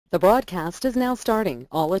The broadcast is now starting.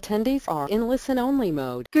 All attendees are in listen-only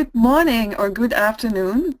mode. Good morning or good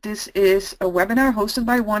afternoon. This is a webinar hosted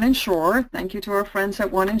by One Insure. Thank you to our friends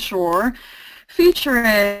at One Insure,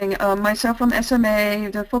 featuring myself from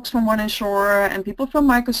SMA, the folks from One Insure, and people from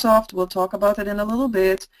Microsoft. We'll talk about it in a little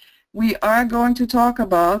bit. We are going to talk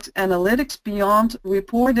about analytics beyond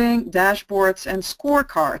reporting, dashboards, and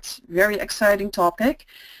scorecards. Very exciting topic.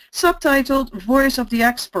 Subtitled Voice of the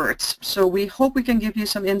Experts. So we hope we can give you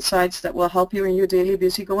some insights that will help you in your daily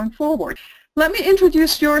busy going forward. Let me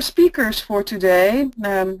introduce your speakers for today.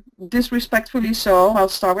 Disrespectfully so, I'll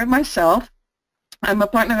start with myself. I'm a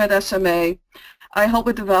partner at SMA. I help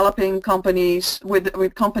with developing companies,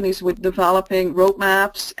 with companies with developing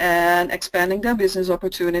roadmaps and expanding their business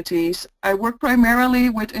opportunities. I work primarily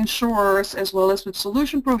with insurers as well as with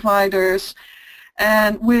solution providers.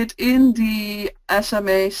 And within the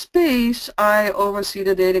SMA space, I oversee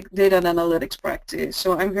the data and analytics practice.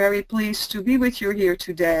 So I'm very pleased to be with you here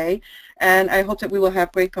today. And I hope that we will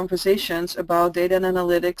have great conversations about data and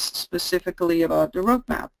analytics, specifically about the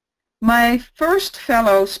roadmap. My first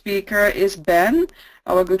fellow speaker is Ben,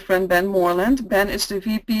 our good friend Ben Moreland. Ben is the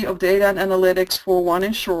VP of Data and Analytics for One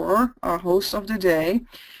Insure, our host of the day.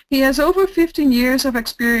 He has over 15 years of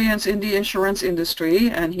experience in the insurance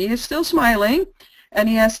industry, and he is still smiling, and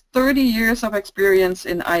he has 30 years of experience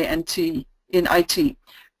in IT.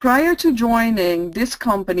 Prior to joining this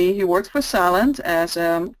company, he worked for Salent as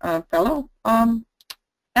a fellow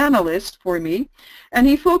analyst for me, and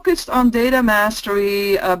he focused on data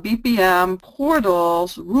mastery, BPM,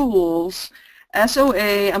 portals, rules,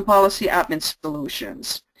 SOA, and policy admin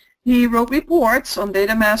solutions. He wrote reports on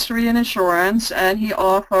data mastery and insurance, and he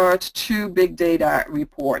authored 2 big data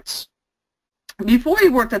reports. Before he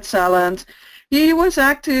worked at Salent, he was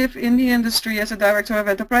active in the industry as a director of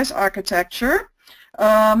enterprise architecture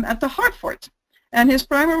at the Hartford. And his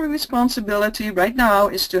primary responsibility right now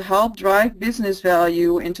is to help drive business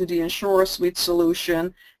value into the InsureSuite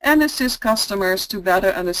solution and assist customers to better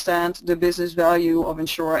understand the business value of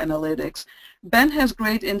Insure Analytics. Ben has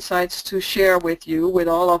great insights to share with you, with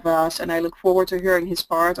all of us, and I look forward to hearing his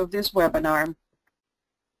part of this webinar.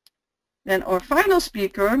 Then our final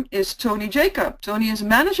speaker is Tony Jacob. Tony is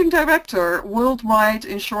Managing Director, Worldwide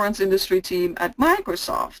Insurance Industry Team at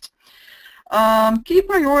Microsoft. Key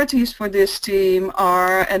priorities for this team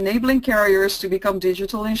are enabling carriers to become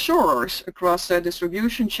digital insurers across their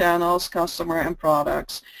distribution channels, customer, and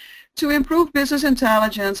products, to improve business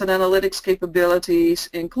intelligence and analytics capabilities,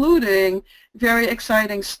 including very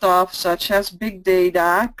exciting stuff such as big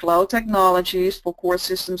data, cloud technologies for core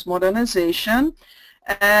systems modernization,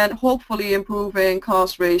 and hopefully improving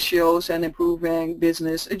cost ratios and improving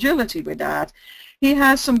business agility with that. He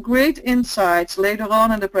has some great insights later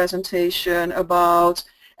on in the presentation about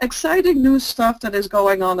exciting new stuff that is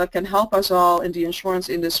going on that can help us all in the insurance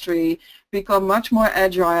industry become much more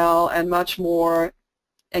agile and much more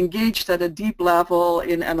engaged at a deep level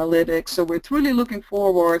in analytics. So we're truly looking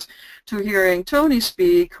forward to hearing Tony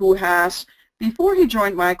speak, who has, before he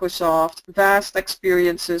joined Microsoft, vast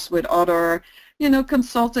experiences with other,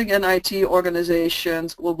 consulting and IT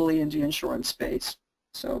organizations globally in the insurance space.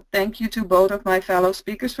 So thank you to both of my fellow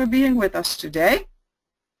speakers for being with us today.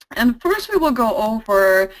 And first we will go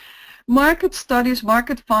over market studies,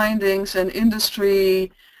 market findings, and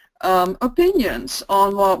industry opinions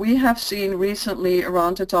on what we have seen recently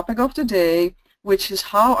around the topic of the day, which is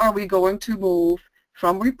how are we going to move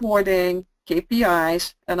from reporting,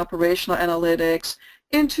 KPIs, and operational analytics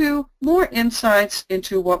into more insights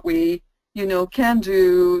into what we can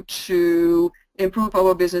do to improve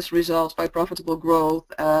our business results by profitable growth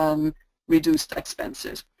and reduced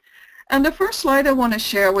expenses. And the first slide I want to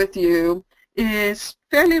share with you is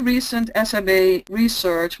fairly recent SMA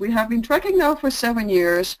research. We have been tracking now for 7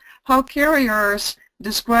 years how carriers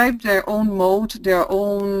describe their own mode, their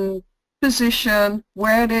own position,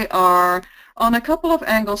 where they are, on a couple of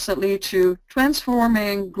angles that lead to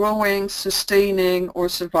transforming, growing, sustaining, or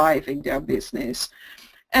surviving their business.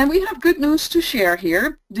 And we have good news to share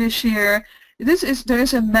here this year. There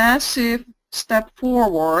is a massive step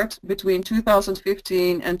forward between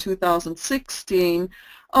 2015 and 2016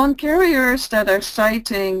 on carriers that are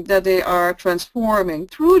citing that they are transforming,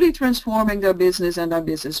 truly transforming their business and their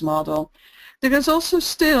business model. There is also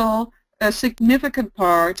still a significant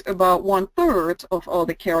part, about 1/3 of all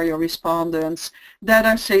the carrier respondents, that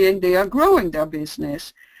are saying they are growing their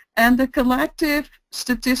business. And the collective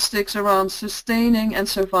statistics around sustaining and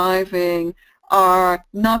surviving are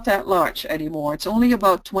not that large anymore. It's only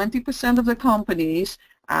about 20% of the companies,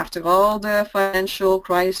 after all the financial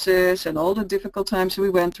crisis and all the difficult times we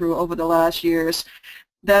went through over the last years,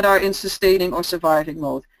 that are in sustaining or surviving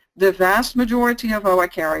mode. the vast majority of our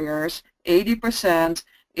carriers, 80%,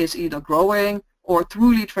 is either growing or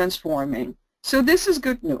truly transforming. So this is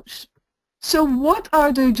good news. So what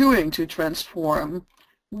are they doing to transform?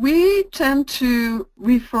 We tend to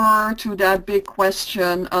refer to that big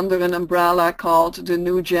question under an umbrella called the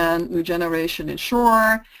new generation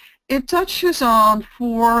insurer. It touches on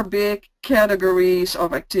 4 big categories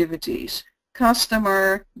of activities: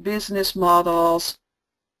 customer, business models,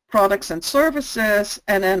 products and services,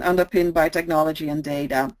 and then underpinned by technology and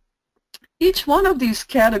data. Each one of these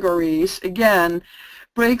categories, again,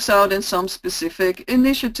 breaks out in some specific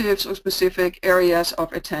initiatives or specific areas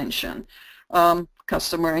of attention.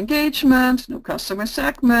 Customer engagement, new customer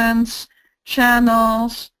segments,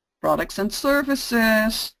 channels, products and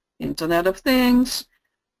services, Internet of Things,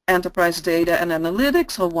 enterprise data and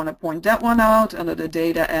analytics. I want to point that one out under the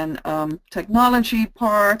data and technology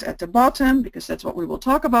part at the bottom, because that's what we will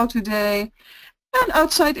talk about today. And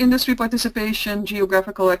outside industry participation,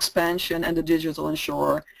 geographical expansion, and the digital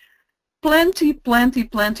insurer. Plenty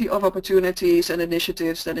of opportunities and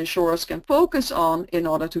initiatives that insurers can focus on in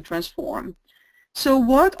order to transform. So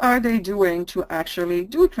what are they doing to actually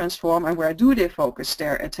do transform, and where do they focus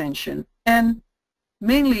their attention? And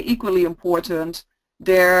mainly, equally important,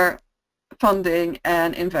 their funding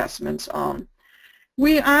and investments on.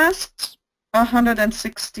 We asked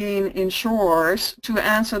 116 insurers to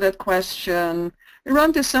answer that question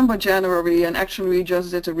around December, January, and actually we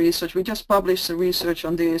just did the research. We just published the research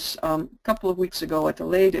on this a couple of weeks ago at the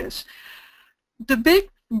latest. The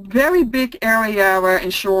very big area where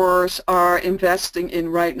insurers are investing in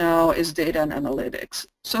right now is data and analytics,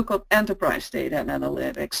 so-called enterprise data and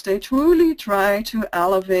analytics. They truly try to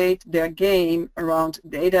elevate their game around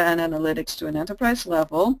data and analytics to an enterprise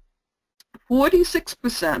level.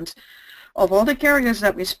 46% of all the carriers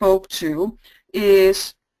that we spoke to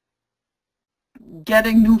is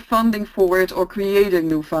getting new funding for it or creating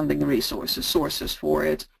new funding sources for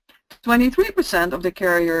it. 23% of the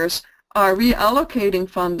carriers are reallocating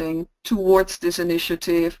funding towards this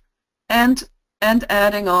initiative and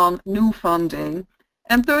adding on new funding.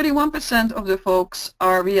 And 31% of the folks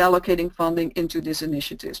are reallocating funding into these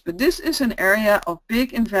initiatives. But this is an area of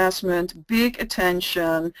big investment, big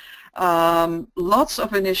attention, lots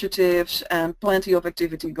of initiatives, and plenty of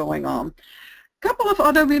activity going on. A couple of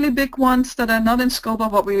other really big ones that are not in scope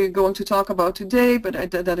of what we're going to talk about today, but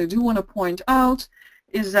that I do want to point out,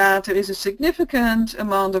 is that there is a significant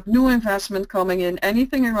amount of new investment coming in,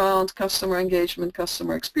 anything around customer engagement,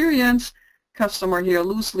 customer experience, customer here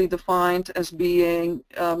loosely defined as being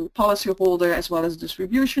policyholder as well as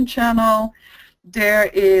distribution channel. There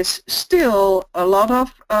is still a lot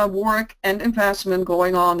of work and investment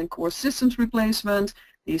going on in core systems replacement.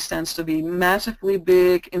 These tends to be massively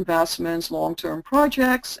big investments, long-term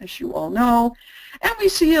projects, as you all know. And we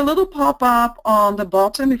see a little pop-up on the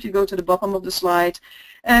bottom, if you go to the bottom of the slide,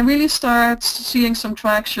 and really start seeing some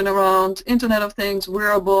traction around Internet of Things,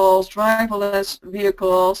 wearables, driverless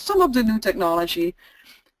vehicles, some of the new technology.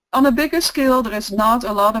 On a bigger scale, there is not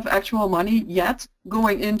a lot of actual money yet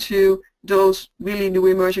going into those really new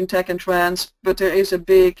emerging tech and trends, but there is a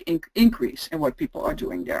big increase in what people are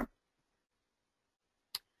doing there.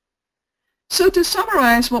 So to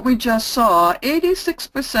summarize what we just saw,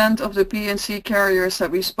 86% of the P&C carriers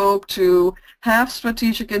that we spoke to have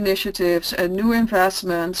strategic initiatives and new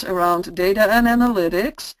investments around data and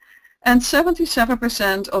analytics, and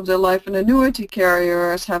 77% of the life and annuity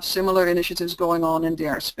carriers have similar initiatives going on in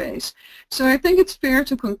their space. So I think it's fair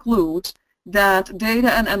to conclude that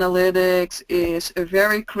data and analytics is a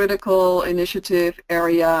very critical initiative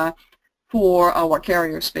area for our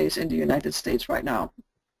carrier space in the United States right now.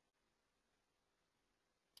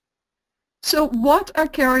 So what are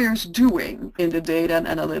carriers doing in the data and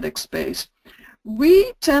analytics space?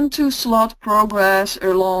 We tend to slot progress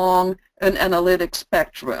along an analytic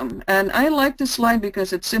spectrum. And I like this slide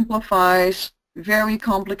because it simplifies very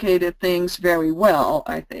complicated things very well,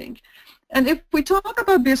 I think. And if we talk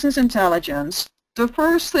about business intelligence, the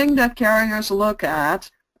first thing that carriers look at,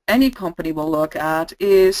 any company will look at,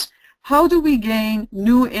 is how do we gain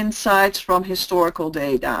new insights from historical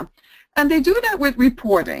data? And they do that with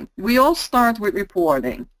reporting. We all start with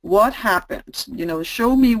reporting. What happened? You know,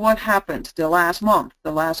 show me what happened the last month,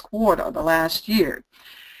 the last quarter, the last year.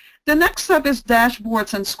 The next step is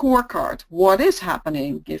dashboards and scorecards. What is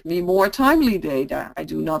happening? Give me more timely data. I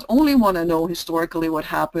do not only want to know historically what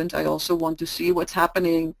happened, I also want to see what's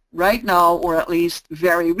happening right now, or at least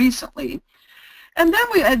very recently. And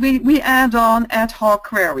then we add on ad hoc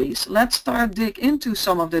queries. Let's start dig into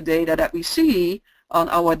some of the data that we see on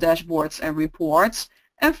our dashboards and reports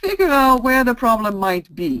and figure out where the problem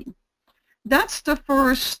might be. That's the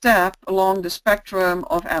first step along the spectrum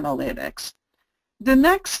of analytics. The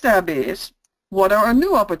next step is, what are our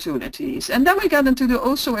new opportunities? And then we get into the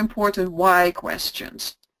also important why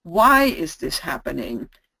questions. Why is this happening?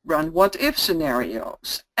 Run what-if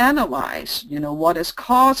scenarios. Analyze, what is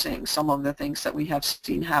causing some of the things that we have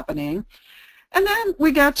seen happening. And then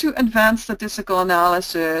we get to advanced statistical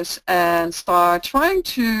analysis and start trying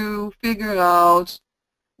to figure out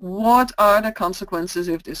what are the consequences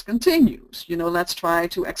if this continues. Let's try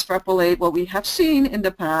to extrapolate what we have seen in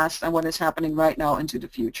the past and what is happening right now into the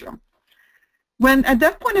future. When at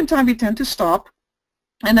that point in time we tend to stop,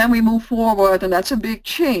 and then we move forward, and that's a big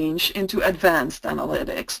change into advanced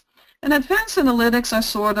analytics. And advanced analytics are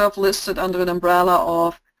sort of listed under an umbrella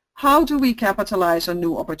of how do we capitalize on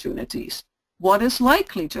new opportunities? What is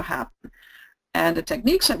likely to happen? And the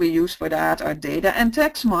techniques that we use for that are data and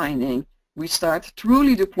text mining. We start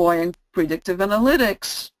truly deploying predictive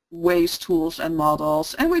analytics, ways, tools, and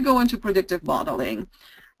models, and we go into predictive modeling.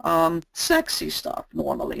 Sexy stuff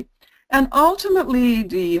normally. And ultimately,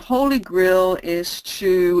 the holy grail is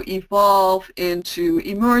to evolve into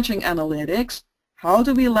emerging analytics. How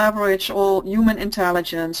do we leverage all human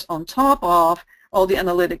intelligence on top of all the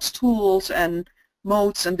analytics tools and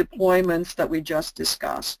modes and deployments that we just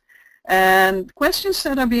discussed? And questions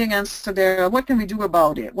that are being answered there, what can we do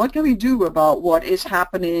about it? What can we do about what is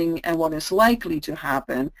happening and what is likely to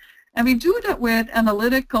happen? And we do that with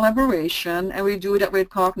analytic collaboration, and we do that with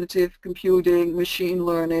cognitive computing, machine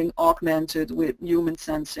learning, augmented with human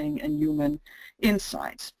sensing and human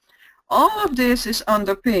insights. All of this is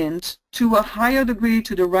underpinned to a higher degree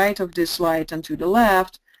to the right of this slide and to the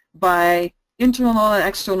left by internal and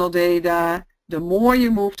external data. The more you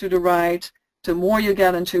move to the right, the more you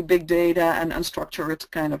get into big data and unstructured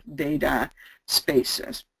kind of data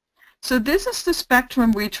spaces. So this is the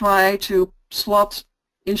spectrum we try to slot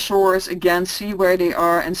insurers again, see where they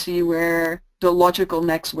are and see where the logical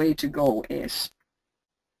next way to go is.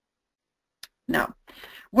 Now,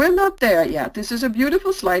 we're not there yet. This is a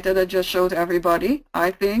beautiful slide that I just showed everybody,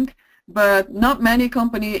 I think, but not many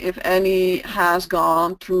company, if any, has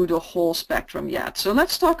gone through the whole spectrum yet. So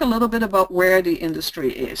let's talk a little bit about where the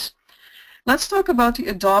industry is. Let's talk about the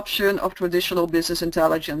adoption of traditional business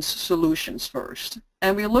intelligence solutions first.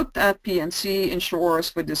 And we looked at P&C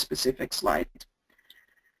insurers for this specific slide.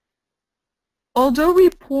 Although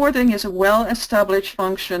reporting is a well-established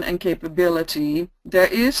function and capability, there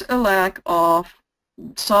is a lack of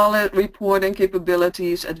solid reporting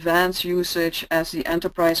capabilities, advanced usage at the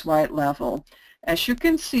enterprise-wide level. As you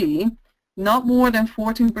can see, not more than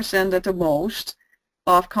 14% at the most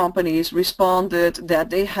of companies responded that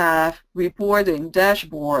they have reporting,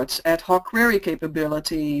 dashboards, ad hoc query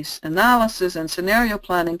capabilities, analysis and scenario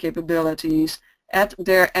planning capabilities at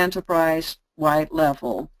their enterprise-wide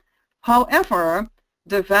level. However,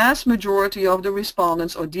 the vast majority of the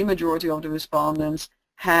respondents, or the majority of the respondents,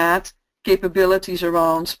 had capabilities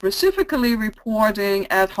around specifically reporting,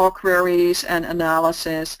 ad hoc queries, and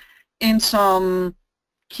analysis in some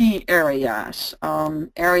key areas,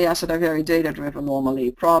 areas that are very data-driven normally,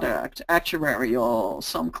 product, actuarial,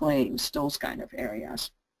 some claims, those kind of areas.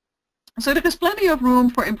 So there is plenty of room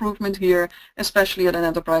for improvement here, especially at an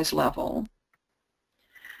enterprise level.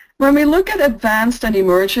 When we look at advanced and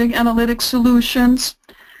emerging analytic solutions,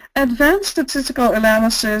 advanced statistical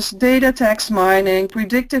analysis, data text mining,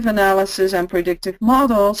 predictive analysis, and predictive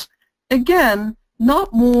models, again,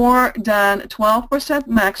 not more than 12%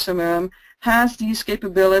 maximum has these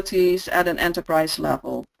capabilities at an enterprise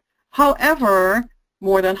level. However,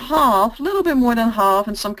 more than half, a little bit more than half,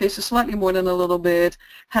 in some cases slightly more than a little bit,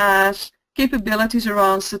 has capabilities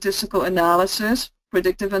around statistical analysis,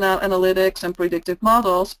 predictive analytics, and predictive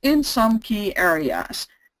models in some key areas.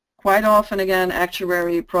 Quite often, again,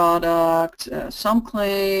 actuary, product, some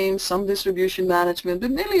claims, some distribution management, but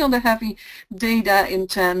mainly on the heavy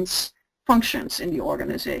data-intense functions in the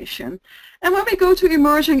organization. And when we go to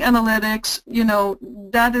emerging analytics,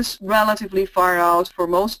 that is relatively far out for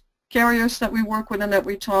most carriers that we work with and that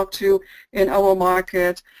we talk to in our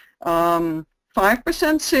market.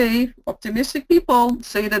 5% say, optimistic people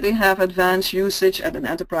say that they have advanced usage at an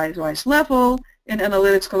enterprise-wide level in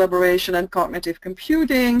analytics collaboration and cognitive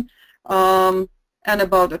computing, and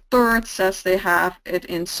about a third says they have it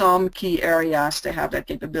in some key areas. They have that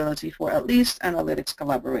capability for at least analytics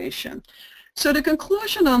collaboration. So the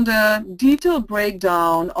conclusion on the detailed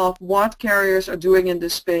breakdown of what carriers are doing in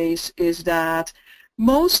this space is that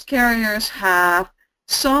most carriers have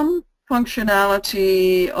some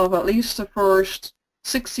functionality of at least the first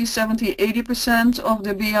 60, 70, 80% of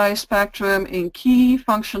the BI spectrum in key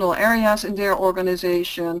functional areas in their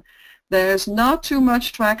organization, There's not too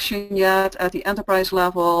much traction yet at the enterprise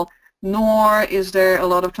level, nor is there a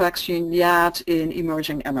lot of traction yet in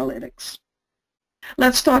emerging analytics.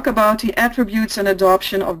 Let's talk about the attributes and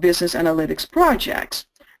adoption of business analytics projects.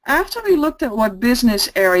 After we looked at what business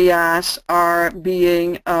areas are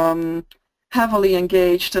being heavily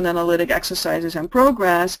engaged in analytic exercises and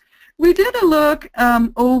progress, we did a look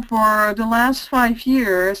over the last 5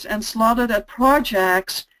 years and slotted at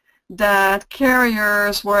projects that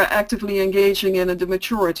carriers were actively engaging in and the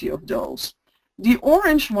maturity of those. The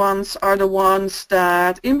orange ones are the ones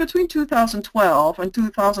that in between 2012 and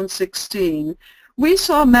 2016 we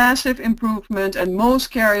saw massive improvement, and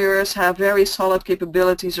most carriers have very solid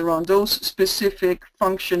capabilities around those specific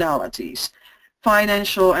functionalities.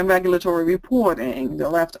 Financial and regulatory reporting, the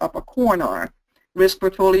left upper corner, risk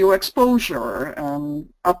portfolio exposure,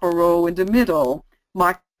 upper row in the middle,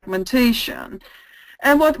 market segmentation.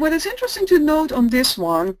 And what is interesting to note on this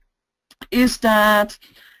one is that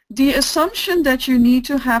the assumption that you need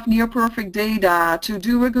to have near-perfect data to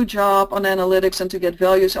do a good job on analytics and to get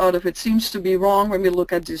values out of it seems to be wrong when we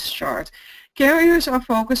look at this chart. Carriers are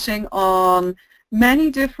focusing on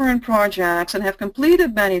many different projects and have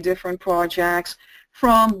completed many different projects,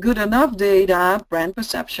 from good enough data, brand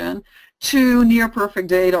perception, to near-perfect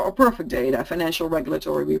data or perfect data, financial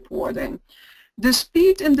regulatory reporting. The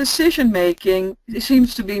speed in decision-making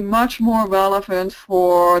seems to be much more relevant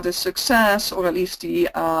for the success, or at least the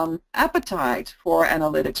appetite for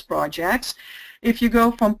analytics projects. If you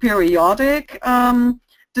go from periodic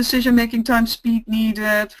decision-making time, speed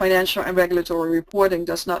needed, financial and regulatory reporting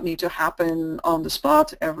does not need to happen on the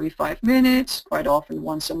spot every 5 minutes, quite often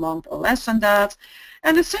once a month or less than that.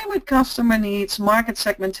 And the same with customer needs, market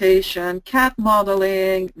segmentation, CAT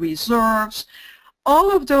modeling, reserves.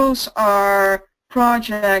 All of those are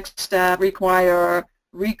projects that require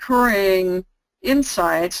recurring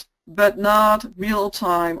insights, but not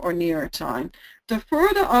real-time or near-time. The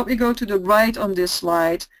further out we go to the right on this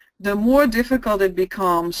slide, the more difficult it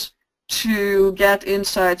becomes to get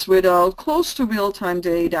insights without close to real-time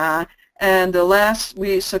data, and the less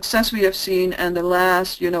success we have seen and the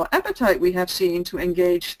less appetite we have seen to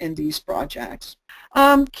engage in these projects.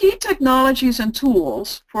 Key technologies and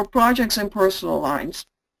tools for projects and personal lines.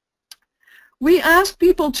 We asked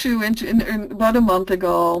people about a month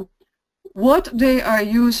ago what they are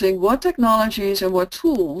using, what technologies and what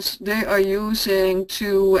tools they are using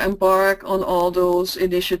to embark on all those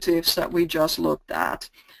initiatives that we just looked at.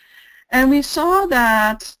 And we saw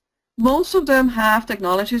that most of them have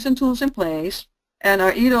technologies and tools in place and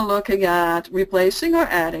are either looking at replacing or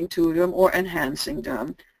adding to them or enhancing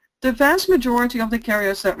them. The vast majority of the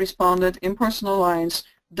carriers that responded in personal lines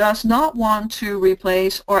does not want to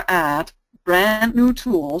replace or add brand new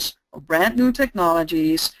tools or brand new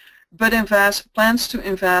technologies, but plans to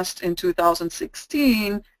invest in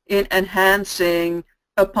 2016 in enhancing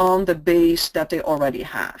upon the base that they already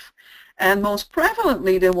have. And most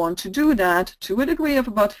prevalently, they want to do that to a degree of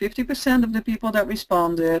about 50% of the people that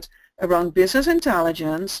responded around business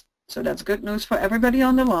intelligence, so that's good news for everybody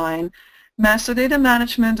on the line, master data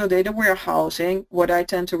management or data warehousing, what I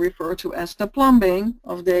tend to refer to as the plumbing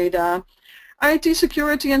of data, IT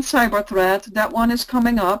security and cyber threat, that one is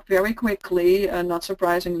coming up very quickly, not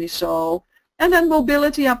surprisingly so, and then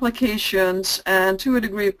mobility applications and to a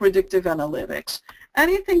degree predictive analytics.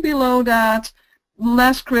 Anything below that,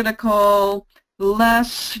 less critical,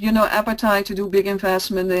 less appetite to do big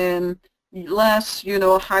investment in, less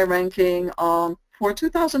high ranking for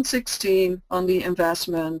 2016 on the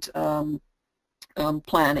investment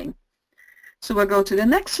planning. So we'll go to the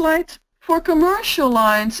next slide. For commercial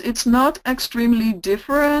lines, it's not extremely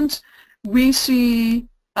different. We see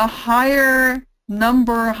a higher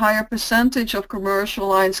percentage of commercial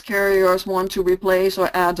lines carriers want to replace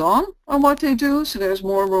or add on what they do, so there's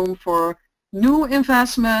more room for new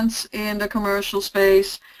investments in the commercial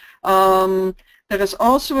space. There is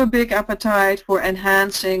also a big appetite for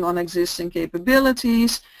enhancing on existing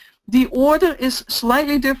capabilities. The order is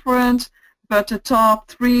slightly different, but the top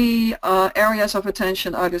 3 areas of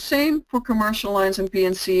attention are the same for commercial lines and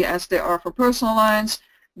P&C as they are for personal lines: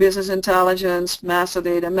 business intelligence, master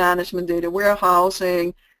data management, data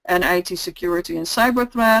warehousing, and IT security and cyber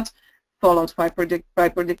threat, followed by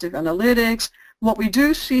predictive analytics. What we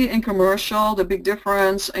do see in commercial, the big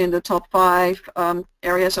difference in the top 5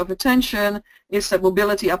 areas of attention is that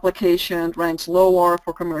mobility application ranks lower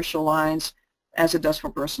for commercial lines as it does for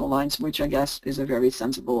personal lines, which I guess is a very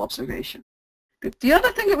sensible observation. The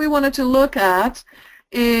other thing that we wanted to look at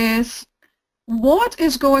is What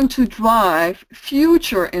is going to drive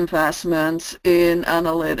future investments in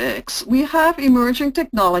analytics? We have emerging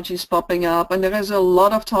technologies popping up, and there is a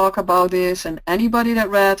lot of talk about this, and anybody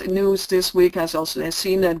that read news this week has also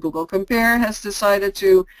seen that Google Compare has decided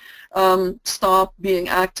to stop being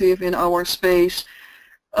active in our space.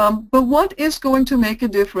 But what is going to make a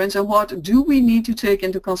difference, and what do we need to take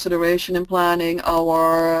into consideration in planning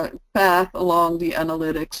our path along the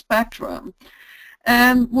analytics spectrum?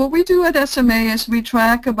 And what we do at SMA is we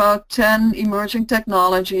track about 10 emerging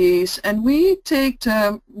technologies, and we take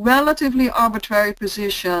the relatively arbitrary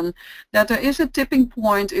position that there is a tipping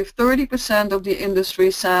point if 30% of the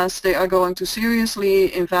industry says they are going to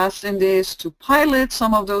seriously invest in this, to pilot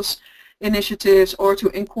some of those initiatives, or to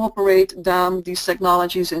incorporate these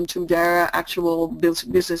technologies into their actual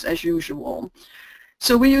business as usual.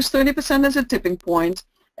 So we use 30% as a tipping point.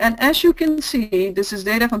 And as you can see, this is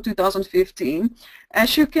data from 2015,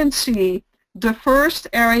 as you can see, the first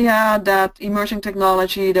area that emerging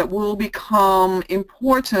technology that will become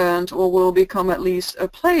important or will become at least a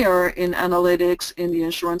player in analytics in the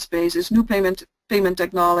insurance space is new payment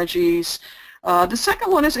technologies. The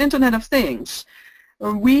second one is Internet of Things.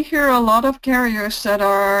 We hear a lot of carriers that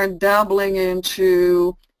are dabbling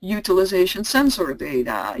into utilization sensor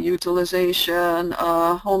data, utilization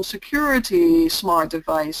home security smart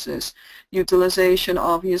devices, utilization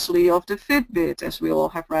obviously of the Fitbit, as we all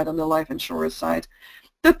have read on the life insurance side.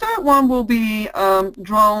 The third one will be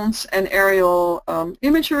drones and aerial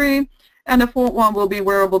imagery, and the fourth one will be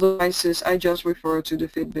wearable devices. I just referred to the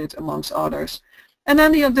Fitbit amongst others. And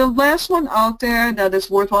then the last one out there that is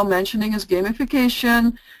worthwhile mentioning is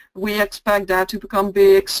gamification. We expect that to become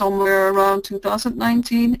big somewhere around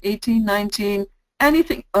 2019, 18, 19.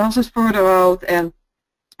 Anything else is further out. And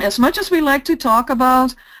as much as we like to talk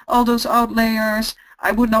about all those outliers,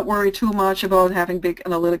 I would not worry too much about having big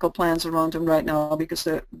analytical plans around them right now, because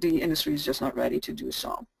the industry is just not ready to do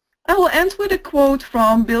so. I will end with a quote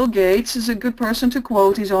from Bill Gates. He's a good person to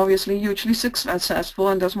quote. He's obviously hugely successful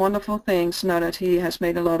and does wonderful things now that he has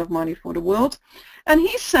made a lot of money for the world. And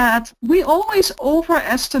he said, we always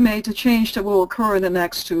overestimate the change that will occur in the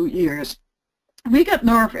next 2 years. We get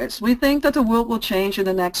nervous. We think that the world will change in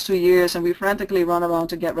the next 2 years, and we frantically run around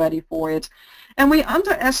to get ready for it. And we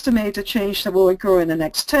underestimate the change that will occur in the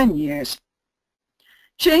next 10 years.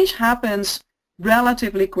 Change happens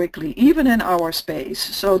relatively quickly, even in our space.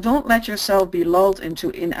 So don't let yourself be lulled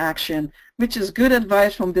into inaction, which is good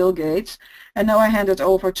advice from Bill Gates. And now I hand it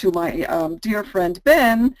over to my dear friend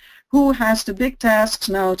Ben, who has the big tasks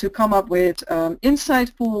now to come up with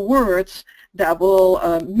insightful words that will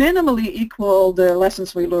minimally equal the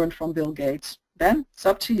lessons we learned from Bill Gates. Ben, it's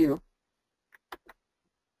up to you.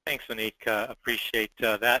 Thanks, Monique. Appreciate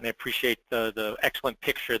that, and I appreciate the excellent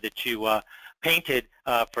picture that you painted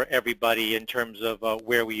for everybody in terms of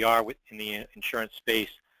where we are in the insurance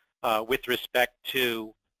space with respect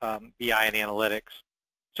to BI and analytics.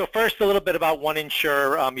 So first, a little bit about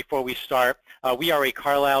OneInsure before we start. We are a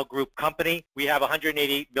Carlyle Group company. We have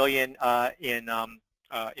 $188 billion in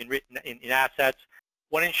assets.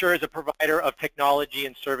 OneInsure is a provider of technology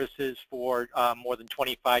and services for more than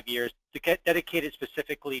 25 years, dedicated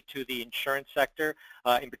specifically to the insurance sector,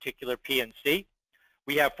 in particular P&C.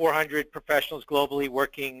 We have 400 professionals globally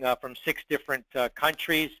working from 6 different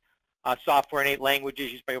countries, software in 8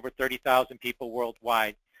 languages, used by over 30,000 people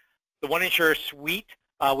worldwide. The OneInsure suite,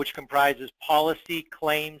 which comprises policy,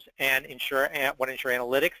 claims, and OneInsure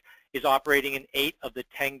Analytics, is operating in 8 of the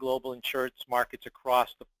 10 global insurance markets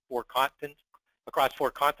across 4 continents.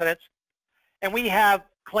 And we have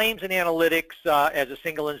claims and analytics as a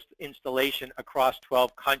single installation across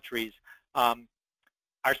 12 countries.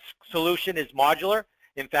 Our solution is modular.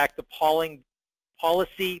 In fact, the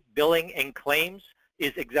policy, billing, and claims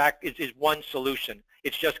is one solution.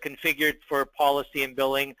 It's just configured for policy and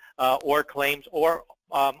billing or claims or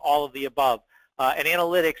all of the above. And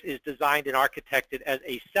analytics is designed and architected as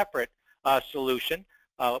a separate solution.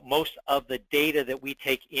 Most of the data that we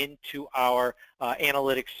take into our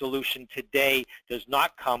analytics solution today does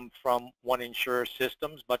not come from OneInsure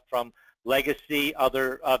systems, but from legacy,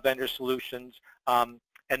 other vendor solutions.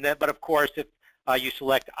 But of course, if you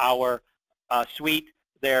select our suite,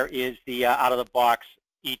 there is the out-of-the-box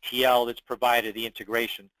ETL that's provided, the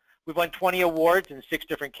integration. We've won 20 awards in 6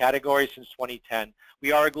 different categories since 2010.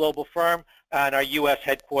 We are a global firm, and our U.S.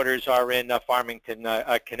 headquarters are in Farmington,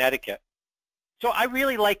 Connecticut. So I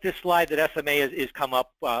really like this slide that SMA has come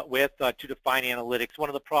up with to define analytics. One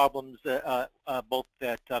of the problems both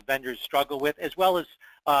that vendors struggle with, as well as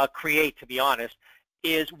create, to be honest,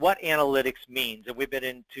 is what analytics means. And we've been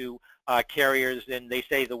into carriers, and they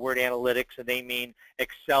say the word analytics, and they mean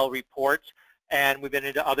Excel reports. and we've been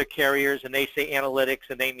into other carriers, and they say analytics,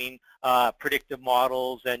 and they mean predictive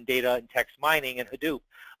models and data and text mining and Hadoop,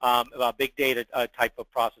 big data type of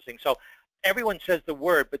processing. So everyone says the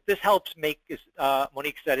word, but this helps make, as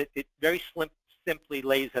Monique said, it very simply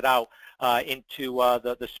lays it out into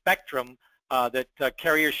the spectrum that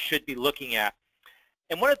carriers should be looking at.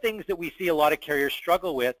 And one of the things that we see a lot of carriers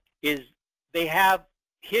struggle with is they have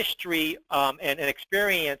history and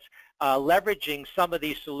experience leveraging some of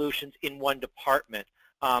these solutions in one department.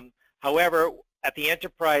 However, at the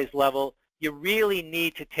enterprise level, you really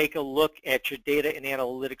need to take a look at your data and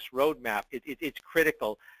analytics roadmap. It's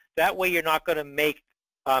critical. That way you're not going to make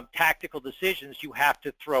tactical decisions you have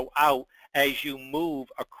to throw out as you move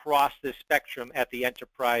across the spectrum at the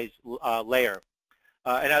enterprise layer.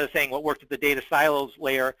 And I was saying what worked at the data silos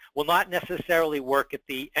layer will not necessarily work at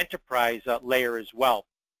the enterprise layer as well.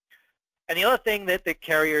 And the other thing that the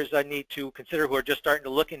carriers need to consider who are just starting to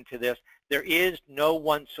look into this, there is no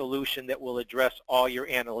one solution that will address all your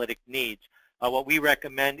analytic needs. What we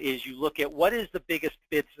recommend is you look at what is the biggest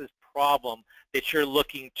business problem that you're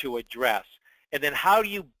looking to address. And then how do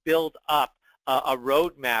you build up a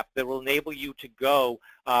roadmap that will enable you to go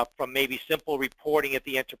from maybe simple reporting at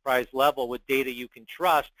the enterprise level with data you can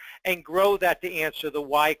trust and grow that to answer the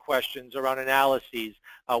why questions around analyses,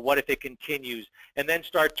 what if it continues, and then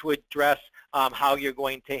start to address how you're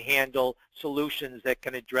going to handle solutions that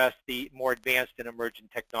can address the more advanced and emerging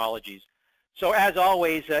technologies. So as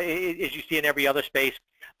always, as you see in every other space,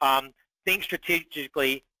 think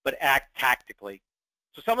strategically but act tactically.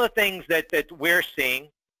 So some of the things that we're seeing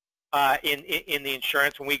in the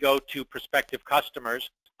insurance when we go to prospective customers,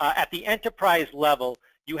 at the enterprise level,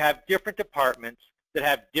 you have different departments that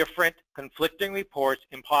have different conflicting reports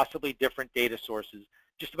and possibly different data sources.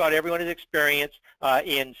 Just about everyone has experienced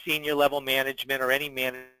in senior level management or any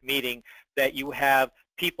meeting that you have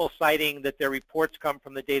people citing that their reports come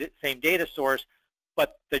from the same data source,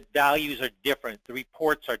 but the values are different, the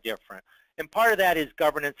reports are different. And part of that is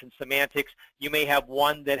governance and semantics. You may have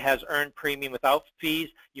one that has earned premium without fees.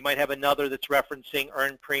 You might have another that's referencing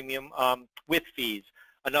earned premium with fees.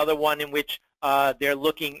 Another one in which they're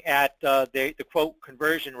looking at the quote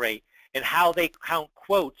conversion rate, and how they count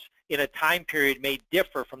quotes in a time period may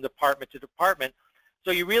differ from department to department.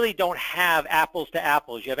 So you really don't have apples to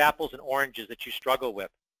apples. You have apples and oranges that you struggle with.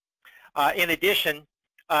 In addition,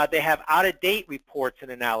 they have out-of-date reports and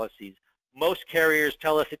analyses. Most carriers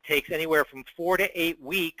tell us it takes anywhere from 4 to 8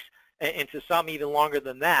 weeks, and to some even longer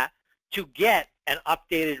than that, to get an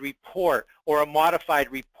updated report or a modified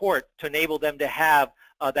report to enable them to have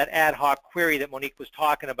that ad hoc query that Monique was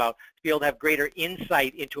talking about, to be able to have greater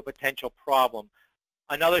insight into a potential problem.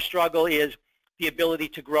 Another struggle is the ability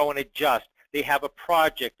to grow and adjust. They have a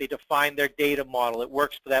project, they define their data model, it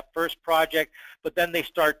works for that first project, but then they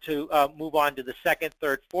start to move on to the second,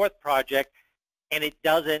 third, fourth project, and it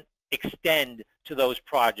doesn't extend to those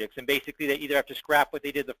projects. And basically they either have to scrap what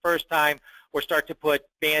they did the first time or start to put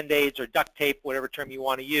band-aids or duct tape, whatever term you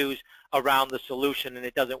want to use, around the solution, and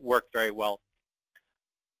it doesn't work very well.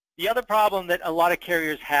 The other problem that a lot of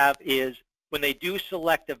carriers have is when they do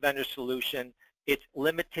select a vendor solution, it's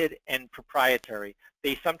limited and proprietary.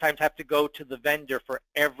 They sometimes have to go to the vendor for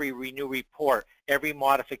every renew report, every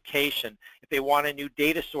modification. If they want a new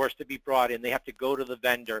data source to be brought in, they have to go to the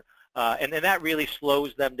vendor. And then that really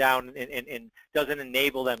slows them down and doesn't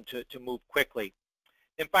enable them to move quickly.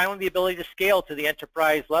 And finally, the ability to scale to the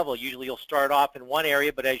enterprise level. Usually you'll start off in one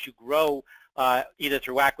area, but as you grow, either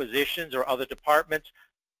through acquisitions or other departments,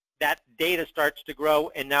 that data starts to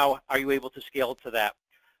grow, and now are you able to scale to that?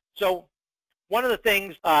 So one of the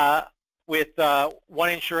things with One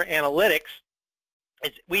Insure Analytics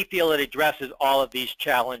is we feel it addresses all of these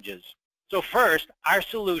challenges. So first, our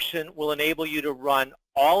solution will enable you to run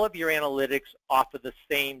all of your analytics off of the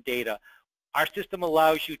same data. Our system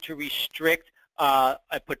allows you to restrict,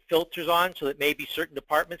 put filters on so that maybe certain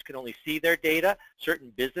departments can only see their data,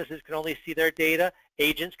 certain businesses can only see their data,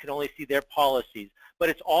 agents can only see their policies. But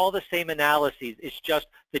it's all the same analyses. It's just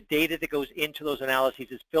the data that goes into those analyses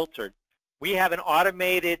is filtered. We have an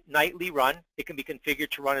automated nightly run. It can be configured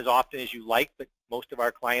to run as often as you like, but most of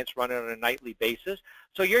our clients run it on a nightly basis.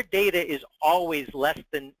 So your data is always less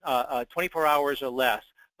than 24 hours or less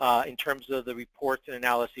in terms of the reports and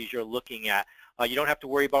analyses you're looking at. You don't have to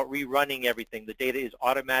worry about rerunning everything. The data is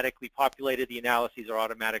automatically populated. The analyses are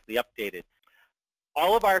automatically updated.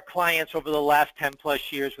 All of our clients over the last 10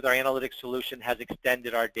 plus years with our analytics solution has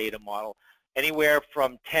extended our data model anywhere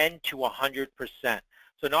from 10 to 100%.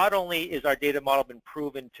 So not only is our data model been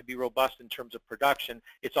proven to be robust in terms of production,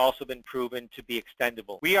 it's also been proven to be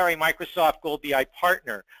extendable. We are a Microsoft Gold BI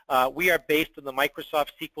partner. We are based on the Microsoft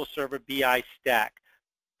SQL Server BI stack.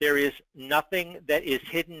 There is nothing that is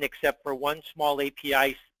hidden except for one small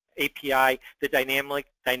API that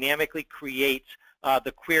dynamically creates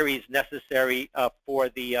the queries necessary for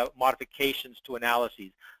the modifications to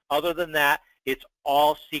analyses. Other than that, it's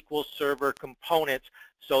all SQL Server components,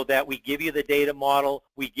 so that we give you the data model,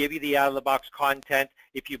 we give you the out-of-the-box content.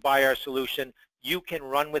 If you buy our solution, you can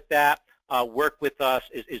run with that, work with us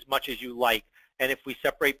as much as you like. And if we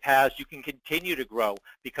separate paths, you can continue to grow,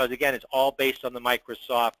 because again, it's all based on the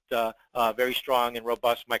Microsoft, very strong and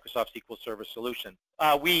robust Microsoft SQL Server solution.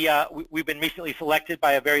 We've been recently selected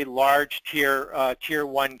by a very large tier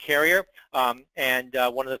 1 carrier, and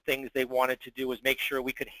one of the things they wanted to do was make sure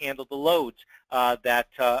we could handle the loads that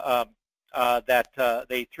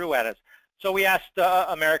they threw at us. So we asked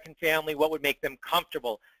American Family what would make them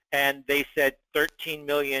comfortable, and they said 13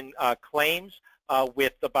 million claims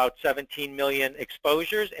with about 17 million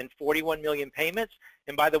exposures and 41 million payments.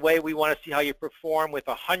 And by the way, we want to see how you perform with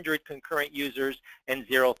 100 concurrent users and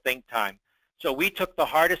 0 think time. So we took the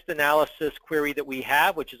hardest analysis query that we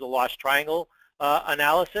have, which is a lost triangle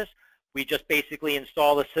analysis. We just basically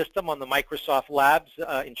install the system on the Microsoft Labs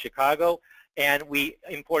in Chicago, and we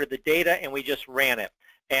imported the data and we just ran it.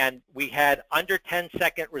 And we had under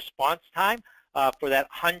 10-second response time for that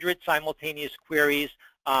 100 simultaneous queries,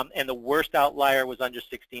 and the worst outlier was under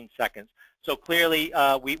 16 seconds. So clearly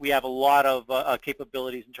we have a lot of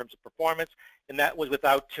capabilities in terms of performance, and that was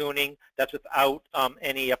without tuning, that's without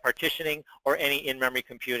any partitioning or any in-memory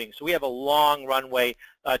computing. So we have a long runway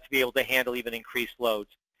to be able to handle even increased loads.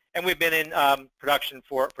 And we've been in production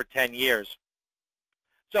for 10 years.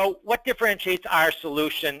 So what differentiates our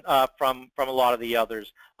solution from a lot of the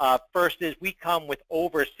others? First is we come with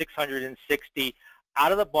over 660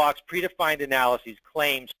 out-of-the-box predefined analyses,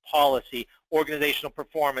 claims, policy, organizational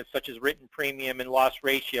performance such as written premium and loss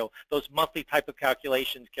ratio, those monthly type of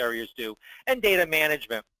calculations carriers do, and data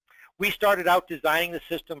management. We started out designing the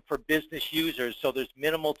system for business users, so there's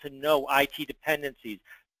minimal to no IT dependencies.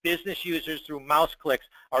 Business users through mouse clicks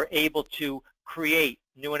are able to create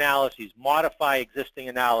new analyses, modify existing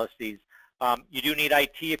analyses. You do need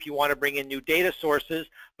IT if you want to bring in new data sources,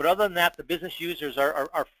 but other than that, the business users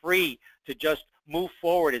are free to just move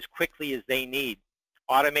forward as quickly as they need.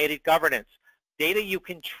 Automated governance, data you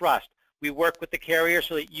can trust. We work with the carrier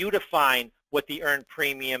so that you define what the earned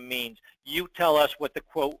premium means. You tell us what the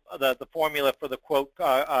quote, the formula for the quote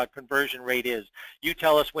conversion rate is. You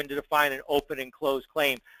tell us when to define an open and closed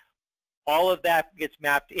claim. All of that gets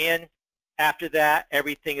mapped in. After that,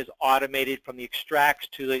 everything is automated from the extracts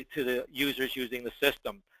to the users using the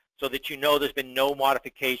system, so that you know there's been no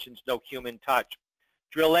modifications, no human touch.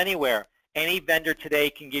 Drill anywhere. Any vendor today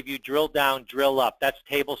can give you drill down, drill up. That's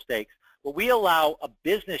table stakes. What we allow a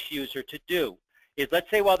business user to do is, let's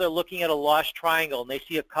say while they're looking at a lost triangle and they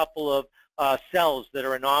see a couple of cells that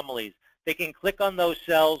are anomalies, they can click on those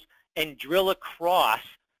cells and drill across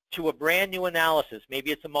to a brand new analysis.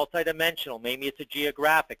 Maybe it's a multidimensional, maybe it's a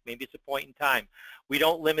geographic, maybe it's a point in time. We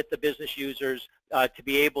don't limit the business users to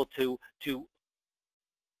be able to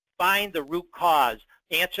find the root cause,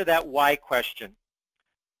 answer that why question.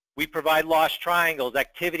 We provide lost triangles,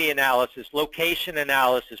 activity analysis, location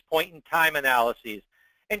analysis, point in time analyses,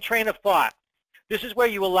 and train of thought. This is where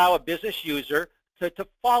you allow a business user to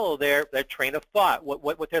follow their train of thought,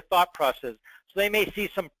 what their thought process. So they may see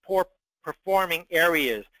some poor performing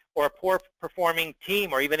areas or a poor performing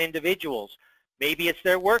team or even individuals. Maybe it's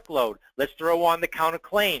their workload. Let's throw on the count of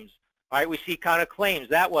claims. All right, we see count of claims.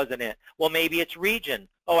 That wasn't it. Well, maybe it's region.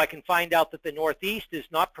 Oh, I can find out that the Northeast is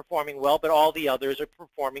not performing well, but all the others are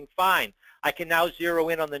performing fine. I can now zero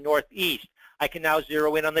in on the Northeast. I can now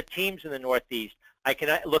zero in on the teams in the Northeast. I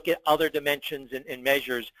can look at other dimensions and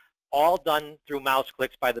measures, all done through mouse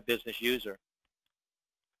clicks by the business user.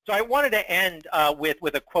 So I wanted to end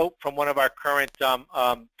with a quote from one of our current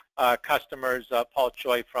customers, Paul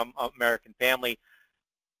Choi from American Family,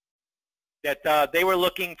 that they were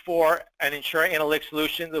looking for an insurance analytics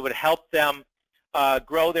solution that would help them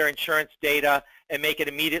grow their insurance data and make it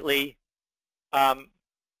immediately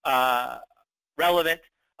relevant.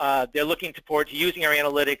 They're looking forward to using our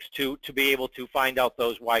analytics to be able to find out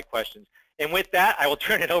those why questions. And with that, I will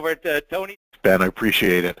turn it over to Tony. Ben, I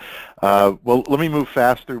appreciate it. Well, let me move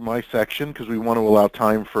fast through my section because we want to allow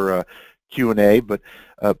time for Q&A. But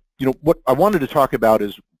you know, what I wanted to talk about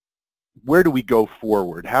is, where do we go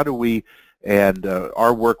forward? How do we, and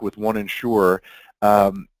our work with OneInsure,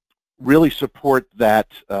 really support that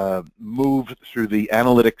move through the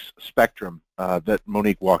analytics spectrum that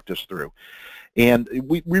Monique walked us through. And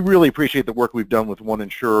we really appreciate the work we've done with One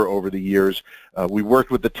Insurer over the years. We worked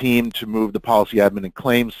with the team to move the policy admin and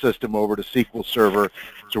claims system over to SQL Server.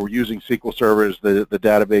 So we're using SQL Server as the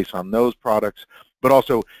database on those products, but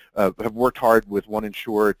also have worked hard with One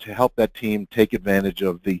Insurer to help that team take advantage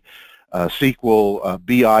of the SQL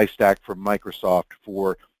BI stack from Microsoft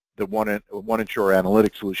for the One Insurer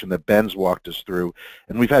analytics solution that Ben's walked us through.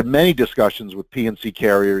 And we've had many discussions with P&C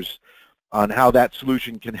carriers on how that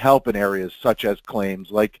solution can help in areas such as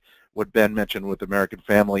claims, like what Ben mentioned with American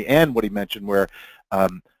Family, and what he mentioned where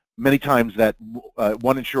many times that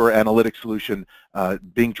One Insurer analytics solution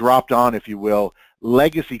being dropped on, if you will,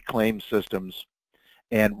 legacy claims systems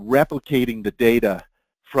and replicating the data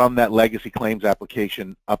from that legacy claims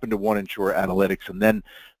application up into One Insurer analytics. And then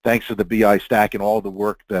thanks to the BI stack and all the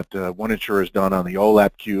work that One Insurer has done on the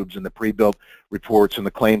OLAP cubes and the pre-built reports and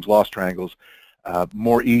the claims loss triangles,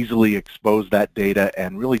 more easily expose that data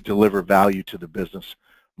and really deliver value to the business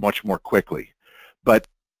much more quickly. But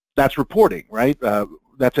that's reporting, right?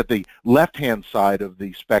 That's at the left-hand side of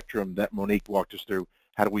the spectrum that Monique walked us through.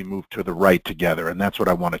 How do we move to the right together? And that's what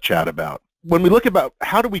I want to chat about. When we look about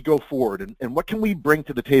how do we go forward and what can we bring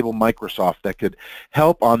to the table Microsoft that could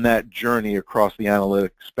help on that journey across the analytics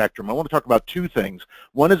spectrum, I want to talk about two things.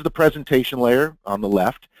 One is the presentation layer on the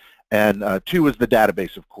left, and two is the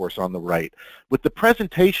database, of course, on the right. With the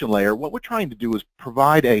presentation layer, what we're trying to do is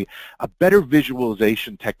provide a better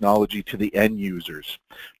visualization technology to the end users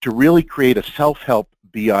to really create a self-help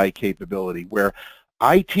BI capability where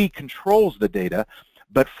IT controls the data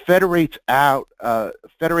but federates out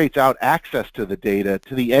access to the data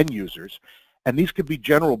to the end users. And these could be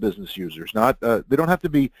general business users. They don't have to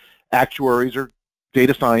be actuaries or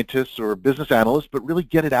data scientists or business analysts, but really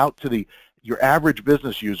get it out to your average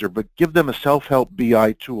business user, but give them a self-help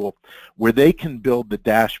BI tool where they can build the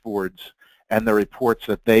dashboards and the reports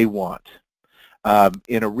that they want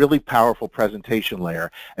in a really powerful presentation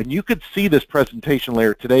layer. And you could see this presentation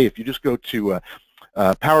layer today if you just go to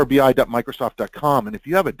powerbi.microsoft.com, and if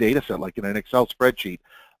you have a data set like in an Excel spreadsheet,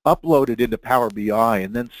 upload it into Power BI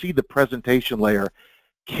and then see the presentation layer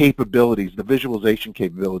capabilities, the visualization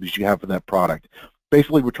capabilities you have for that product.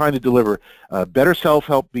 Basically, we're trying to deliver better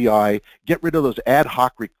self-help BI, get rid of those ad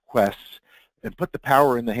hoc requests, and put the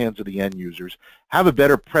power in the hands of the end users, have a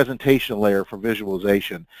better presentation layer for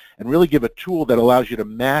visualization, and really give a tool that allows you to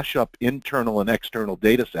mash up internal and external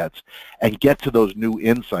data sets and get to those new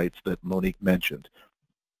insights that Monique mentioned.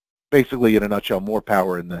 Basically, in a nutshell, more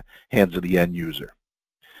power in the hands of the end user.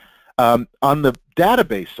 On the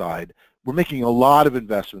database side, we're making a lot of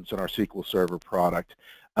investments in our SQL Server product.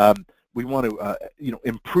 We want to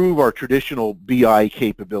improve our traditional BI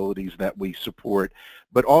capabilities that we support,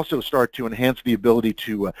 but also start to enhance the ability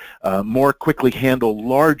to more quickly handle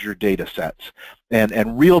larger data sets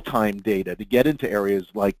and real-time data to get into areas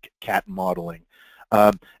like CAT modeling.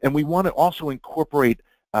 And we want to also incorporate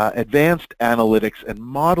advanced analytics and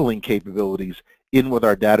modeling capabilities in with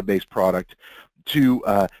our database product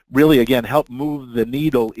to really, again, help move the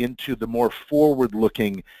needle into the more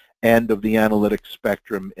forward-looking end of the analytics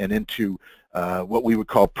spectrum and into what we would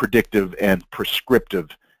call predictive and prescriptive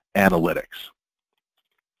analytics.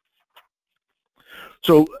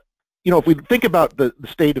 So, if we think about the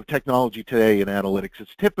state of technology today in analytics,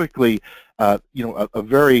 it's typically, a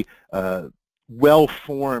very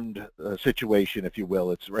well-formed situation, if you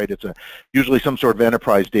will. It's usually some sort of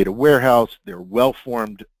enterprise data warehouse. They're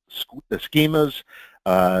well-formed schemas.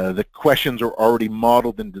 The questions are already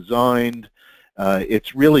modeled and designed.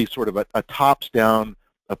 It's really sort of a tops-down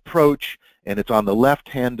approach, and it's on the left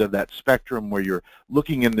hand of that spectrum where you're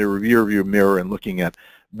looking in the rearview mirror and looking at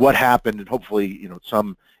what happened and hopefully,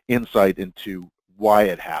 some insight into why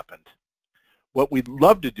it happened. What we'd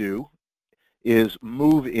love to do is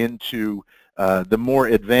move into the more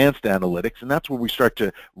advanced analytics, and that's where we start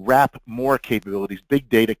to wrap more capabilities, big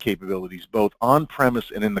data capabilities, both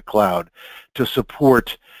on-premise and in the cloud, to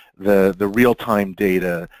support the real-time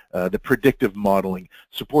data, the predictive modeling,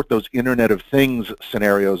 support those Internet of Things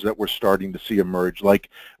scenarios that we're starting to see emerge,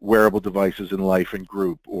 like wearable devices in life and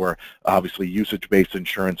group, or obviously usage-based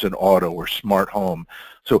insurance and auto, or smart home.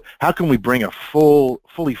 So how can we bring a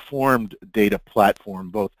fully formed data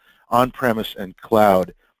platform, both on-premise and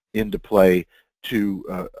cloud, into play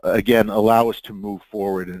to, again, allow us to move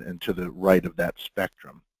forward and to the right of that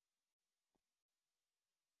spectrum?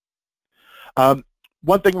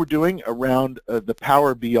 One thing we're doing around the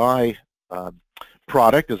Power BI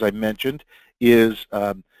product, as I mentioned, is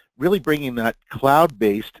really bringing that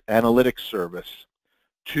cloud-based analytics service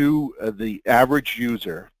to the average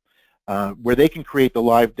user where they can create the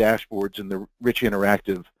live dashboards and the rich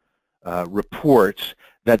interactive reports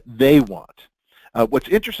that they want. What's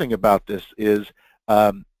interesting about this is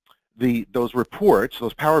those reports,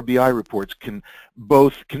 those Power BI reports, can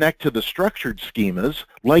both connect to the structured schemas,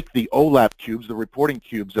 like the OLAP cubes, the reporting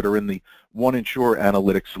cubes that are in the OneInsure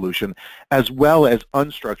analytics solution, as well as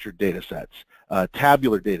unstructured data sets,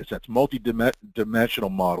 tabular data sets, multi-dimensional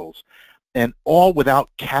models, and all without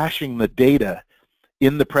caching the data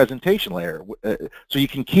in the presentation layer. So you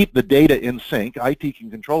can keep the data in sync. IT can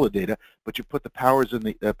control the data, but you put the power in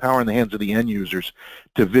the hands of the end users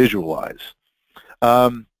to visualize.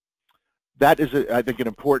 That is, I think, an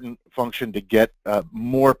important function to get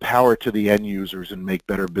more power to the end users and make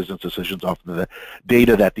better business decisions off of the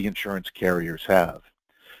data that the insurance carriers have.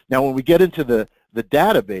 Now, when we get into the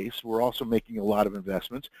database, we're also making a lot of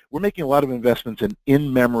investments. We're making a lot of investments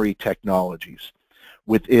in-memory technologies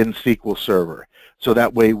within SQL Server. So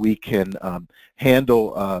that way we can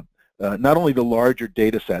handle not only the larger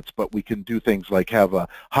data sets, but we can do things like have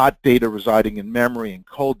hot data residing in memory and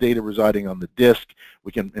cold data residing on the disk.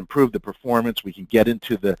 We can improve the performance. We can get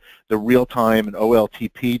into the real-time and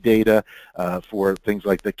OLTP data for things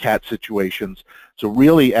like the CAT situations. So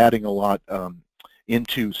really adding a lot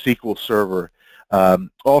into SQL Server.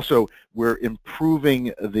 Also, we're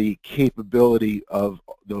improving the capability of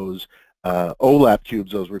those OLAP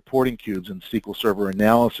cubes, those reporting cubes, and SQL Server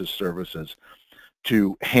analysis services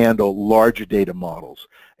to handle larger data models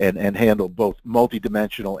and handle both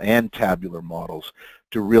multidimensional and tabular models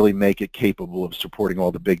to really make it capable of supporting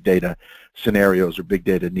all the big data scenarios or big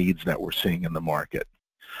data needs that we're seeing in the market.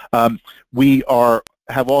 We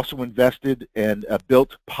have also invested and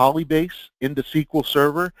built Polybase into SQL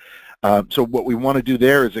Server. So what we want to do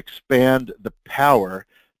there is expand the power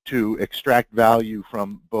to extract value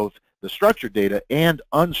from both the structured data and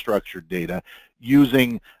unstructured data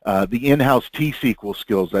using the in-house T-SQL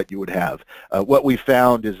skills that you would have. What we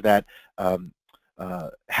found is that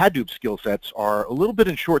Hadoop skill sets are a little bit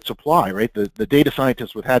in short supply, right? The data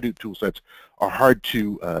scientists with Hadoop tool sets are hard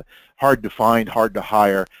to find, hard to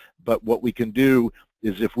hire, but what we can do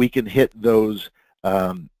is if we can hit those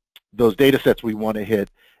data sets we want to hit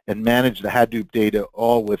and manage the Hadoop data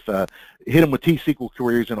all with, hit them with T-SQL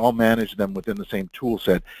queries and all manage them within the same tool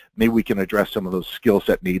set, maybe we can address some of those skill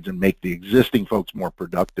set needs and make the existing folks more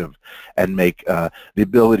productive and make the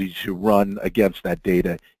ability to run against that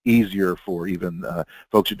data easier for even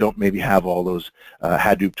folks who don't maybe have all those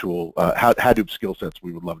Hadoop skill sets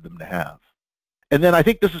we would love them to have. And then I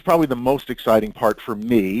think this is probably the most exciting part for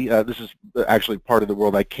me. This is actually part of the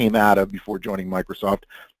world I came out of before joining Microsoft.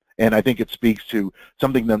 And I think it speaks to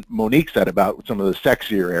something that Monique said about some of the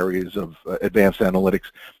sexier areas of advanced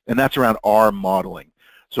analytics, and that's around R modeling.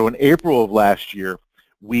 So in April of last year,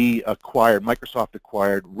 Microsoft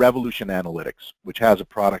acquired Revolution Analytics, which has a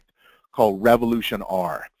product called Revolution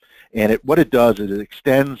R. And what it does is it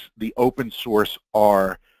extends the open source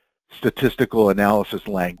R statistical analysis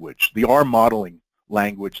language, the R modeling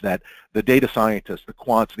language that the data scientists, the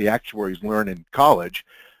quants, the actuaries learn in college,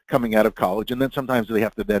 coming out of college, and then sometimes they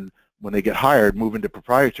have to then, when they get hired, move into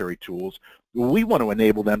proprietary tools. We want to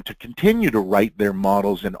enable them to continue to write their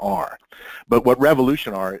models in R. But what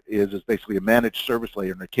Revolution R is basically a managed service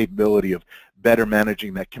layer and the capability of better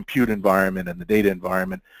managing that compute environment and the data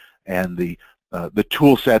environment and the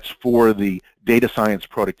tool sets for the data science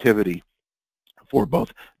productivity for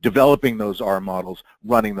both developing those R models,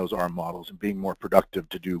 running those R models, and being more productive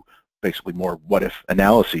to do basically more what-if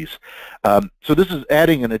analyses. So this is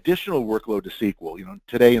adding an additional workload to SQL. You know,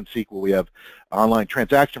 today in SQL we have online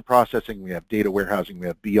transaction processing, we have data warehousing, we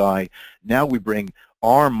have BI. Now we bring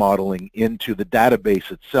R modeling into the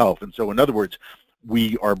database itself. And so in other words,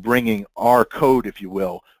 we are bringing R code, if you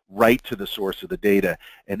will, right to the source of the data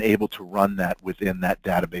and able to run that within that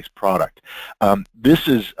database product. This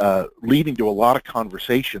is leading to a lot of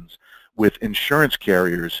conversations with insurance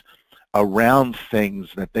carriers around things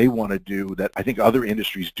that they want to do that I think other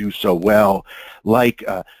industries do so well, like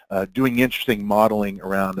doing interesting modeling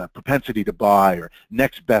around propensity to buy or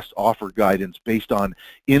next best offer guidance based on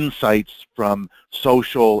insights from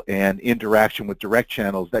social and interaction with direct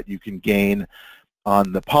channels that you can gain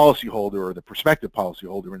on the policyholder or the prospective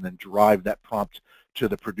policyholder and then drive that prompt to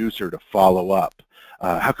the producer to follow up.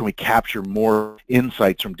 How can we capture more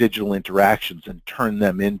insights from digital interactions and turn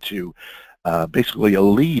them into basically a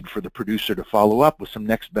lead for the producer to follow up with some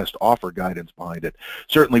next best offer guidance behind it.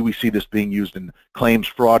 Certainly we see this being used in claims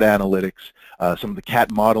fraud analytics, some of the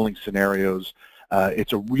CAT modeling scenarios.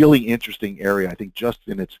 It's a really interesting area, I think, just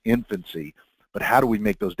in its infancy, but how do we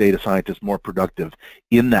make those data scientists more productive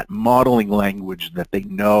in that modeling language that they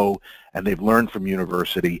know and they've learned from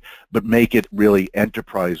university, but make it really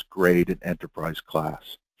enterprise grade and enterprise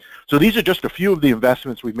class. So these are just a few of the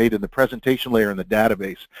investments we've made in the presentation layer and the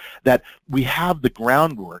database, that we have the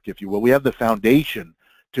groundwork, if you will. We have the foundation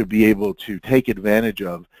to be able to take advantage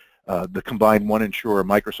of the combined OneInsure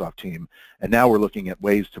Microsoft team. And now we're looking at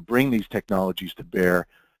ways to bring these technologies to bear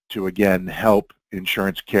to, again, help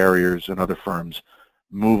insurance carriers and other firms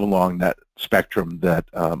move along that spectrum that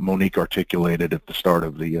Monique articulated at the start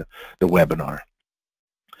of the webinar.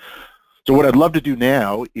 So what I'd love to do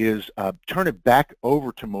now is turn it back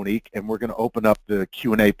over to Monique, and we're going to open up the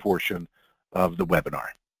Q&A portion of the webinar.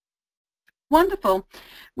 Wonderful.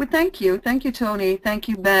 Well, thank you. Thank you, Tony. Thank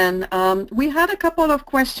you, Ben. We had a couple of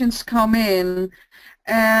questions come in,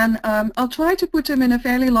 and I'll try to put them in a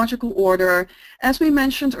fairly logical order. As we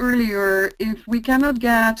mentioned earlier, if we cannot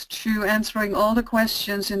get to answering all the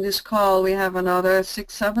questions in this call, we have another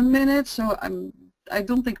 6-7 minutes, so I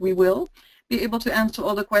don't think we will be able to answer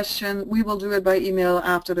all the questions. We will do it by email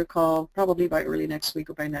after the call, probably by early next week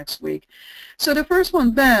or by next week. So the first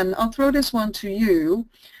one, Ben, I'll throw this one to you.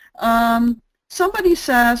 Somebody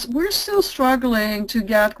says, we're still struggling to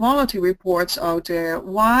get quality reports out there.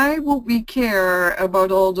 Why would we care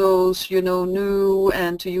about all those, you know, new,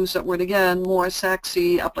 and to use that word again, more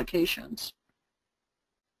sexy applications?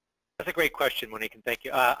 That's a great question, Monique, and thank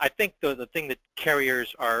you. I think the thing that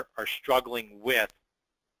carriers are struggling with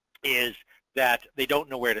is that they don't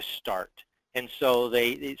know where to start. And so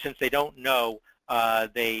since they don't know,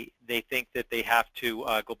 they think that they have to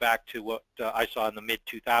go back to what I saw in the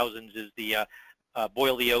mid-2000s is the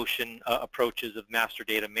boil the ocean approaches of master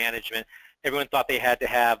data management. Everyone thought they had to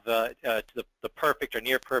have the perfect or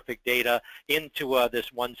near perfect data into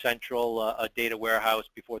this one central data warehouse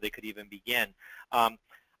before they could even begin.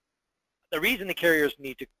 The reason the carriers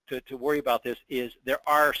need to worry about this is there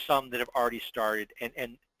are some that have already started,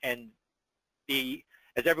 and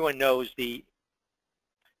as everyone knows, the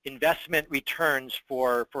investment returns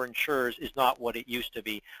for insurers is not what it used to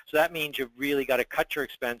be. So that means you've really got to cut your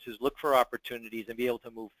expenses, look for opportunities, and be able to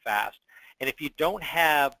move fast. And if you don't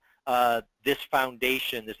have this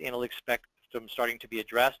foundation, this analytics spectrum starting to be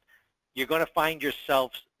addressed, you're going to find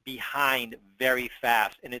yourself behind very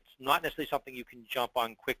fast. And it's not necessarily something you can jump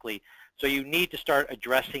on quickly. So you need to start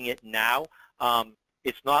addressing it now.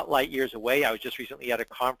 It's not light years away. I was just recently at a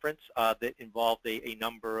conference that involved a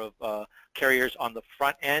number of carriers on the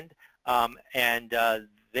front end, and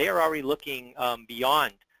they are already looking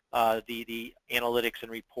beyond the analytics and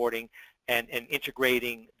reporting and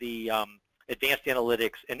integrating the advanced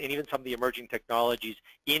analytics and even some of the emerging technologies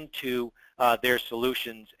into their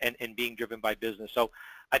solutions and being driven by business. So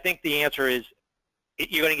I think the answer is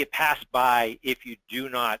you're going to get passed by if you do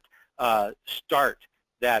not start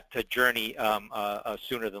that journey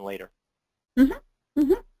sooner than later. Mm-hmm.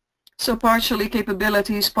 Mm-hmm. So partially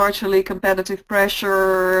capabilities, partially competitive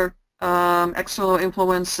pressure, external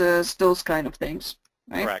influences, those kind of things,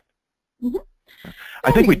 right? Correct. Mm-hmm.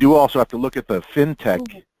 I think we do also have to look at the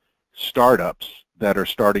fintech startups that are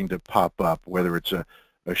starting to pop up, whether it's a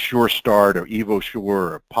SureStart or EvoSure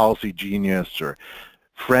or Policy Genius or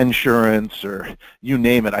Friendsurance or you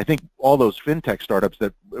name it. I think all those fintech startups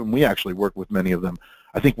that, and we actually work with many of them,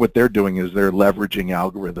 I think what they're doing is they're leveraging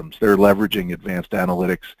algorithms, they're leveraging advanced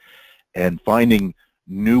analytics and finding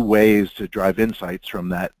new ways to drive insights from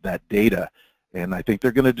that data. And I think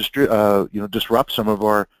they're going to disrupt some of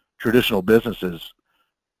our traditional businesses.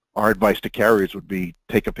 Our advice to carriers would be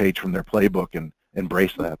take a page from their playbook and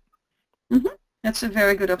embrace that. Mm-hmm. That's a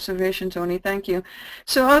very good observation, Tony. Thank you.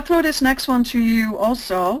 So I'll throw this next one to you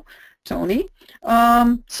also, Tony.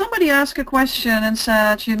 Somebody asked a question and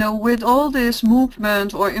said, you know, with all this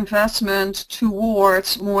movement or investment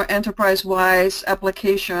towards more enterprise-wise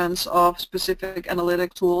applications of specific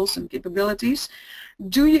analytic tools and capabilities,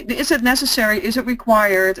 is it necessary, is it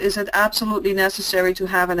required, is it absolutely necessary to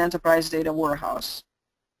have an enterprise data warehouse?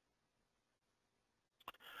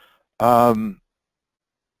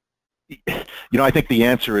 You know, I think the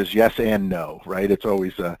answer is yes and no, right? It's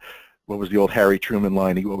always, what was the old Harry Truman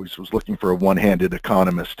line? He always was looking for a one-handed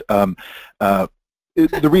economist. The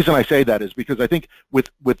reason I say that is because I think with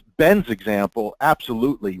Ben's example,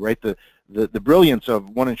 absolutely, right? The brilliance of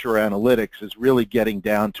OneInsure Analytics is really getting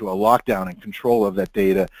down to a lockdown and control of that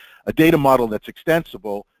data, a data model that's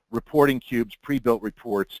extensible, reporting cubes, pre-built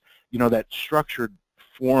reports, you know, that structured,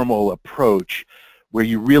 formal approach where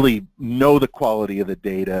you really know the quality of the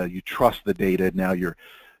data, you trust the data, now you're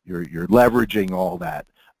leveraging all that.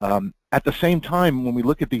 At the same time, when we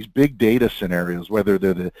look at these big data scenarios, whether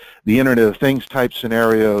they're the Internet of Things type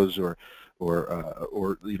scenarios or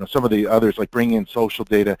or some of the others like bringing in social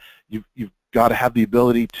data, you've got to have the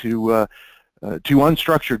ability to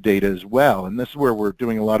unstructured data as well, and this is where we're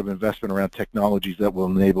doing a lot of investment around technologies that will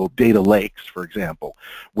enable data lakes, for example,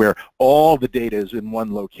 where all the data is in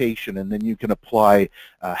one location, and then you can apply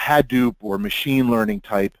Hadoop or machine learning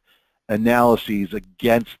type analyses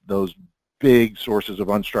against those big sources of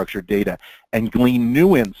unstructured data and glean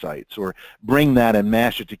new insights or bring that and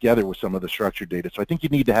mash it together with some of the structured data. So I think you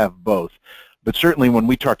need to have both. But certainly when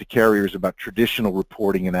we talk to carriers about traditional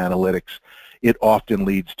reporting and analytics, it often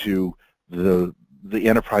leads to the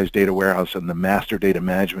enterprise data warehouse and the master data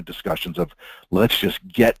management discussions of let's just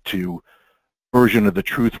get to version of the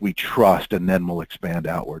truth we trust, and then we'll expand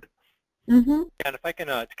outward. Mm-hmm. And if I can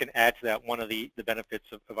add to that, one of the benefits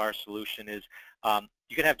of our solution is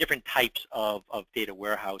you can have different types of data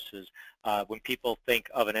warehouses. When people think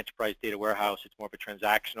of an enterprise data warehouse, it's more of a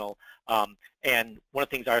transactional. And one of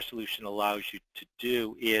the things our solution allows you to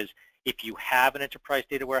do is if you have an enterprise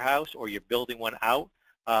data warehouse or you're building one out,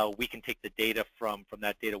 we can take the data from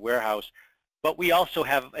that data warehouse. But we also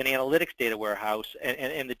have an analytics data warehouse,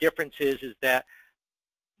 and the difference is that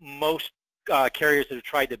most carriers that have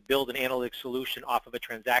tried to build an analytics solution off of a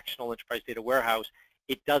transactional enterprise data warehouse,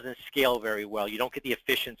 it doesn't scale very well. You don't get the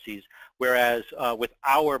efficiencies, whereas with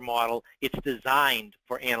our model, it's designed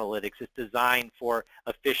for analytics. It's designed for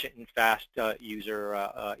efficient and fast user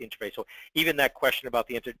interface. So even that question about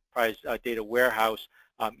the enterprise data warehouse,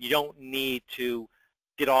 you don't need to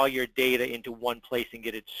get all your data into one place and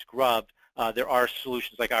get it scrubbed. There are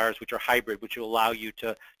solutions like ours which are hybrid, which will allow you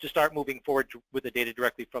to start moving forward with the data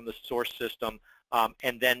directly from the source system,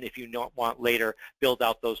 and then if you don't want later, build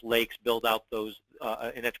out those lakes, build out those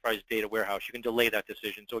an enterprise data warehouse. You can delay that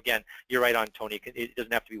decision. So again, you're right on, Tony. It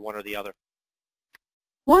doesn't have to be one or the other.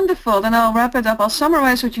 Wonderful. Then I'll wrap it up. I'll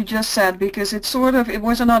summarize what you just said because it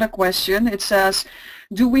was another question. It says,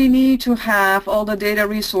 do we need to have all the data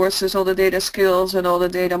resources, all the data skills, and all the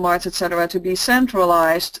data marts, etc., to be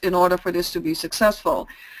centralized in order for this to be successful?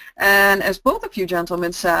 And as both of you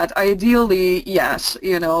gentlemen said, ideally, yes,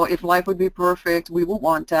 if life would be perfect, we would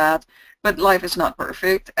want that. But life is not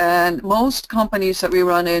perfect, and most companies that we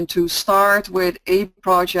run into start with a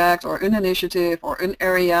project or an initiative or an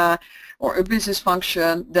area or a business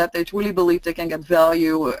function that they truly believe they can get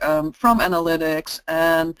value from analytics,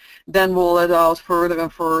 and then roll it out further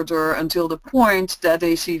and further until the point that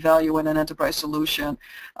they see value in an enterprise solution.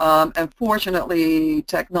 And fortunately,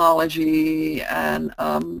 technology and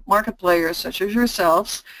market players such as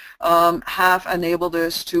yourselves have enabled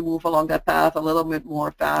us to move along that path a little bit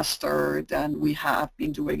more faster than we have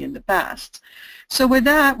been doing in the past. So with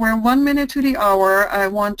that, we're 1 minute to the hour. I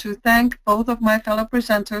want to thank both of my fellow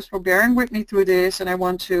presenters for bearing with me through this, and I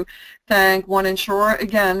want to thank One Insure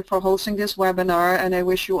again for hosting this webinar, and I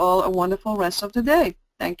wish you all a wonderful rest of the day.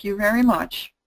 Thank you very much.